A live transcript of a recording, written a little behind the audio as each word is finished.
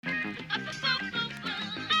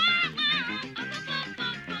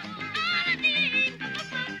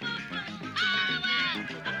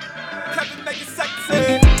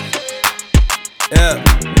Yeah,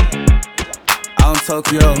 out in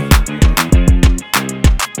Tokyo,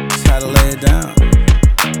 just had to lay it down.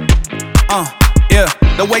 Yeah,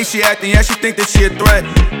 the way she acting, yeah, she think that she a threat.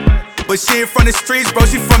 But she ain't from the streets, bro,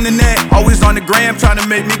 she from the net. Always on the gram, trying to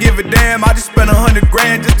make me give a damn. I just spent 100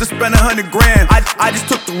 grand just to spend 100 grand. I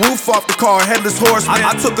just took the roof off the car, headless horseman.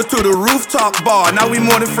 I took her to the rooftop bar, now we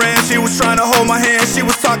more than friends. She was trying to hold my hand, she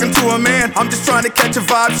was talking to a man. I'm just trying to catch a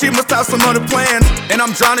vibe, she must have some other plans. And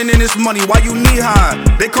I'm drowning in this money, why you knee high?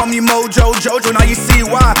 They call me Mojo Jojo, now you see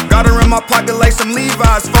why. Got her in my pocket like some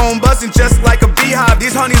Levi's, phone buzzing just like a beehive.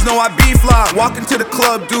 These honeys know I be fly. Walking to the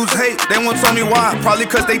club, dudes hate, they won't tell me why. Probably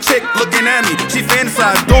cause they chick looking at me, she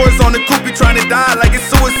fantasized. Doors on the coupe, trying to die like it's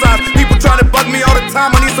suicide. People trying to bug me all the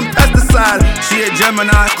time, I need some pesticides. She a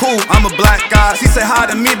Gemini, cool, I'm a black guy. She said hi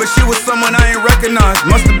to me, but she was someone I ain't recognize.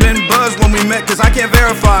 Must've been buzz when we met, cause I can't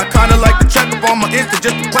verify. Kinda like to check up on my Insta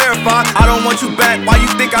just to clarify. I don't want you back, why you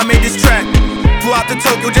think I made this track? Flew out to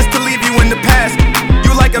Tokyo just to leave you in the past.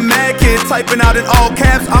 You like a mad kid, typing out in all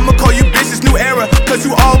caps. I'ma call you bitch, it's new era, cause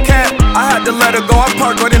you all cap. I had to let her go, I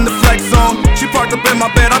parked right in the flex zone. She parked up in my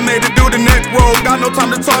bed, I made her do the neck roll. Got no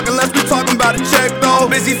time to talk unless we talking about a check though.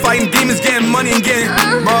 Busy fighting demons, getting money and getting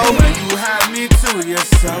bro. When you had me to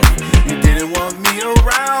yourself, you didn't want me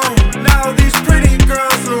around. Now these pretty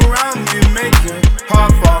girls around me make your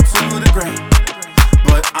heart fall to the ground.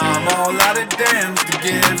 But I'm all out of damn to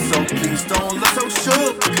give, so please don't look so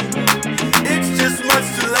shook. It's just much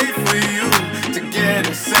too late for you to get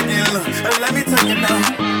a second look. Let me tell you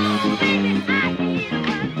now.